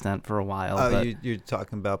some extent for a while. Oh, but you're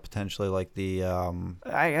talking about potentially the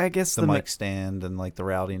I guess the mic stand and the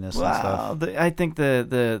rowdiness and stuff. I think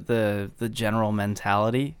the general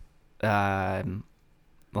mentality, I don't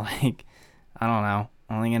know.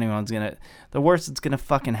 I don't think anyone's gonna. The worst that's gonna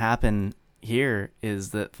fucking happen here is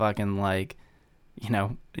that fucking you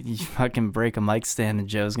know, you fucking break a mic stand and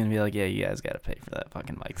Joe's gonna be like, yeah, you guys gotta pay for that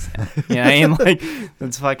fucking mic stand. You know what I mean?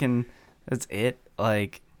 Like, that's it.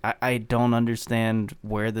 Like, I don't understand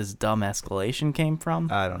where this dumb escalation came from.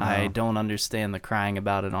 I don't know. I don't understand the crying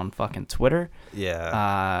about it on fucking Twitter.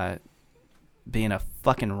 Yeah. Being a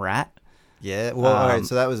fucking rat. Yeah. Well, all right.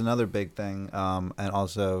 So that was another big thing, and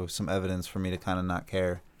also some evidence for me to kind of not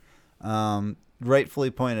care. Rightfully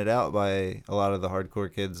pointed out by a lot of the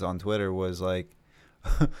hardcore kids on Twitter was like,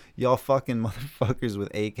 y'all fucking motherfuckers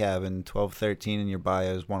with ACAB and 1213 in your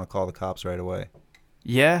bios want to call the cops right away.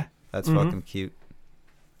 Yeah. That's fucking cute.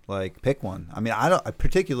 Like, pick one. I mean, I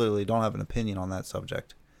particularly don't have an opinion on that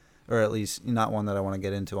subject, or at least not one that I want to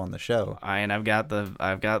get into on the show. I've got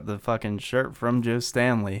the fucking shirt from Joe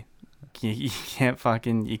Stanley. You can't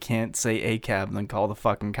say ACAB and then call the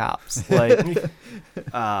fucking cops. Like,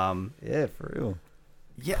 yeah, for real.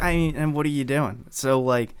 Yeah, I mean, and what are you doing? So,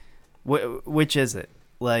 like, which is it?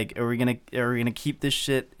 Like, are we gonna keep this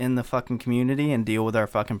shit in the fucking community and deal with our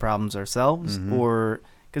fucking problems ourselves, or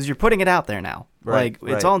because you're putting it out there now? Right,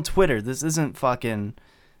 like, it's on Twitter. This isn't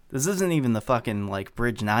even the fucking like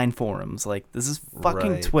Bridge 9 forums. Like, this is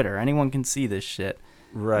fucking Right. Twitter. Anyone can see this shit.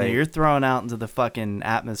 Right. And you're throwing out into the fucking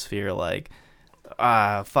atmosphere like,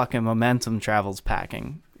 fucking momentum travels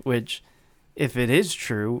packing, which, if it is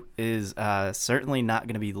true, is certainly not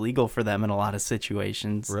going to be legal for them in a lot of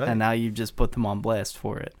situations. Right. And now you've just put them on blast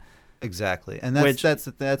for it. Exactly. And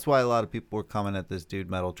that's why a lot of people were coming at this dude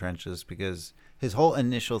Metal Trenches, because his whole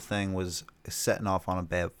initial thing was setting off on a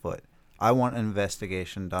bad foot. I want an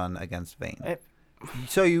investigation done against Vane.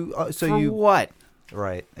 What?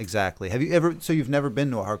 Right, exactly. Have you ever? So you've never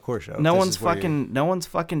been to a hardcore show? No one's fucking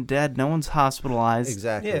dead. No one's hospitalized.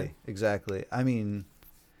 Exactly, Yeah. exactly. I mean,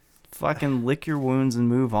 Fucking lick your wounds and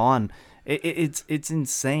move on. It's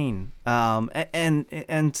insane.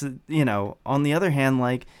 And to, you know, on the other hand,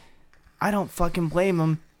 like, I don't fucking blame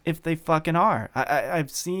them if they fucking are. I've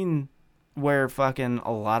seen where fucking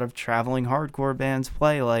a lot of traveling hardcore bands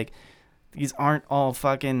play. Like, these aren't all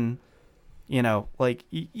fucking, you know, like,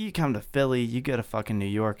 you come to Philly, you go to fucking New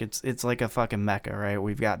York, it's like a fucking mecca, right?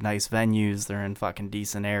 We've got nice venues, they're in fucking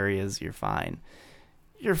decent areas, you're fine.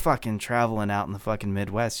 You're fucking traveling out in the fucking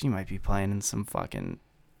Midwest, you might be playing in some fucking,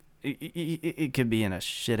 it could be in a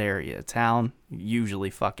shit area of town,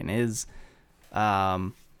 usually fucking is.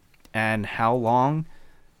 And how long?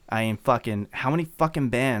 I mean, fucking, how many fucking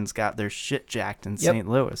bands got their shit jacked in St.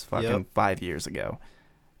 Louis fucking 5 years ago?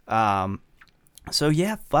 So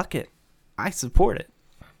yeah, fuck it. I support it.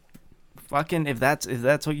 Fucking, if that's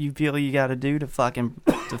what you feel you gotta do to fucking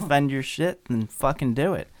defend your shit, then fucking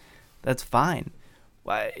do it. That's fine.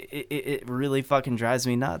 Why it really fucking drives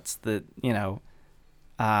me nuts that, you know,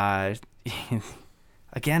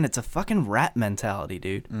 again, it's a fucking rat mentality,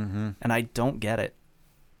 dude. And I don't get it.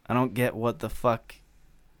 I don't get what the fuck.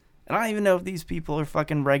 And I don't even know if these people are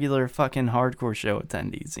fucking regular fucking hardcore show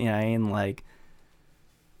attendees. You know what I mean? Like,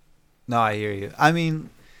 no, I hear you. I mean,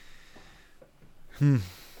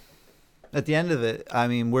 at the end of it, I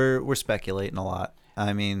mean, we're speculating a lot.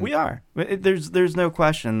 I mean, we are. There's no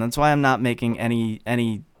question. That's why I'm not making any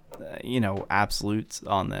you know, absolutes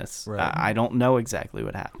on this. Right. I don't know exactly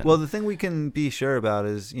what happened. well, the thing we can be sure about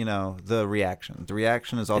is, you know, the reaction. The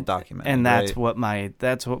reaction is all documented, and that's right? what my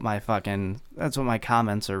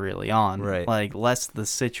comments are really on. Right. Like, less the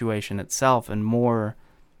situation itself and more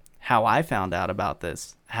how I found out about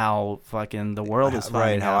this. How fucking the world is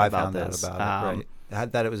finding out about this. Right.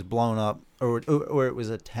 That it was blown up, or it was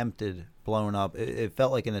attempted blown up. It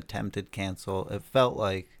felt like an attempted cancel. It felt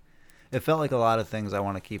like a lot of things I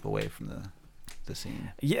want to keep away from the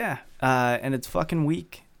scene. Yeah, and it's fucking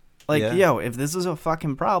weak. Like, Yeah. yo, if this is a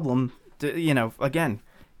fucking problem, you know, again,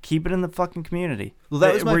 keep it in the fucking community. Well,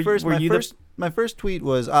 that was Were my first tweet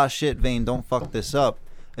was, "Ah, shit, Vane, don't fuck this up,"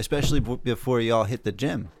 especially before y'all hit the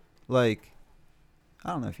gym. Like,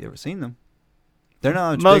 I don't know if you ever seen them. They're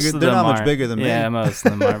not much bigger. They're not much bigger than me. Yeah, most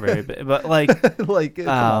of them are very big. But like, like, come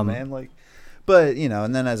on, man. Like, but you know,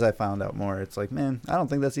 and then as I found out more, it's like, man, I don't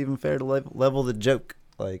think that's even fair to level the joke.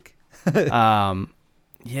 Like,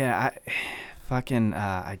 yeah,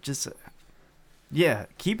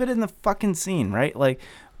 keep it in the fucking scene, right? Like,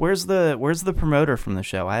 where's the promoter from the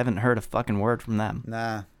show? I haven't heard a fucking word from them.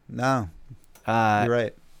 nah, no, You're you're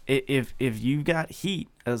right. If you got heat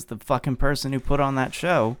as the fucking person who put on that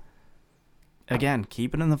show, again,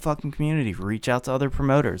 keep it in the fucking community. Reach out to other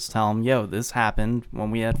promoters. Tell them, yo, this happened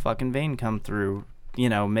when we had fucking Vane come through. You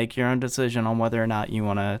know, make your own decision on whether or not you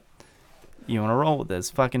wanna roll with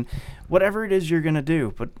this. Fucking whatever it is you're gonna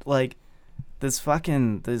do. But like, this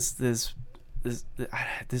fucking this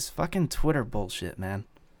fucking Twitter bullshit, man.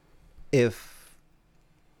 If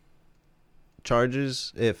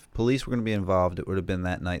charges, if police were going to be involved, it would have been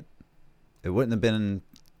that night. It wouldn't have been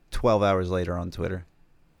 12 hours later on Twitter.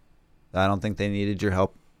 I don't think they needed your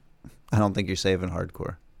help. I don't think you're saving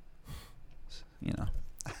hardcore. You know.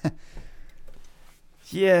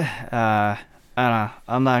 Yeah, I don't know.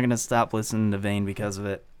 I'm not gonna stop listening to Vane because of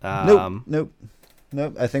it. Nope.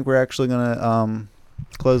 I think we're actually gonna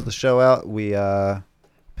close the show out. We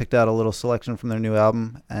picked out a little selection from their new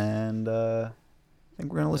album, and I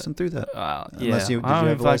think we're gonna listen through that. Unless did you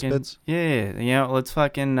have last bits? Yeah. You know, let's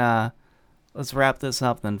fucking let's wrap this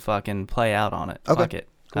up and fucking play out on it. Okay. Fuck it.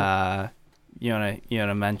 Cool. You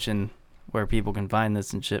wanna mention where people can find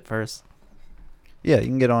this and shit first? Yeah, you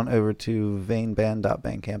can get on over to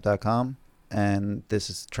vaneband.bandcamp.com, and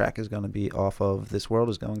track is going to be off of This World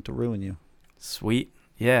Is Going to Ruin You. Sweet.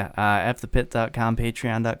 Yeah, fthepit.com,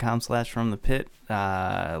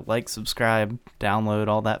 patreon.com/fromthepit. Like, subscribe, download,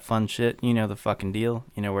 all that fun shit. You know the fucking deal.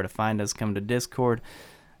 You know where to find us. Come to Discord.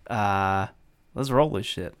 Let's roll this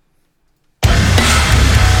shit.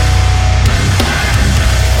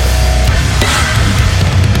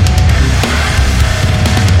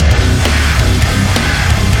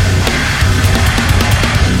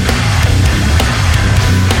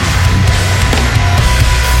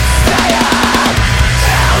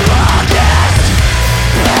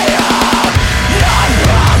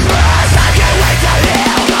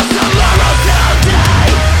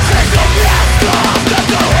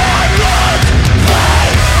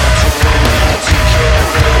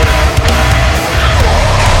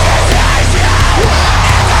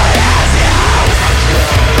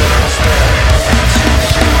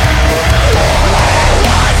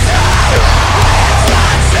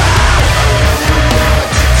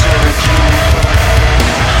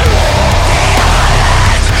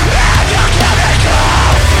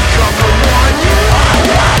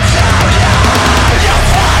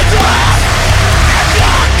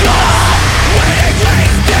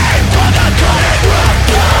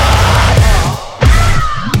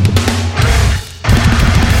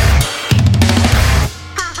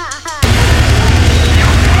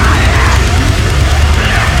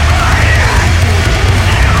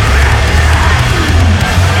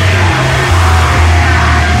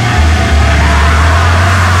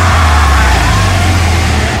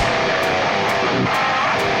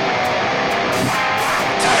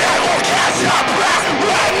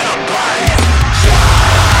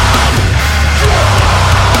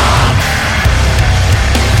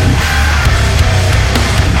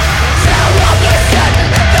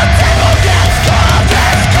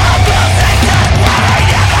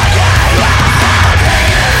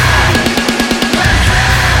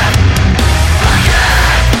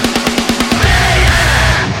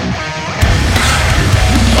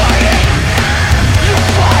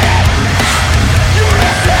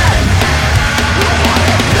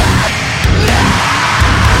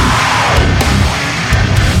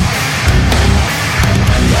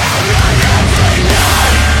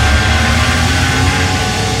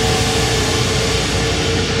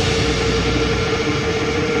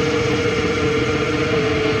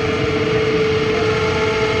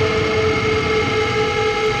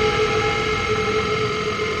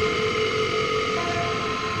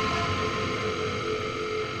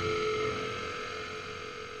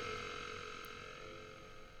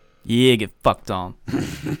 Yeah, get fucked on.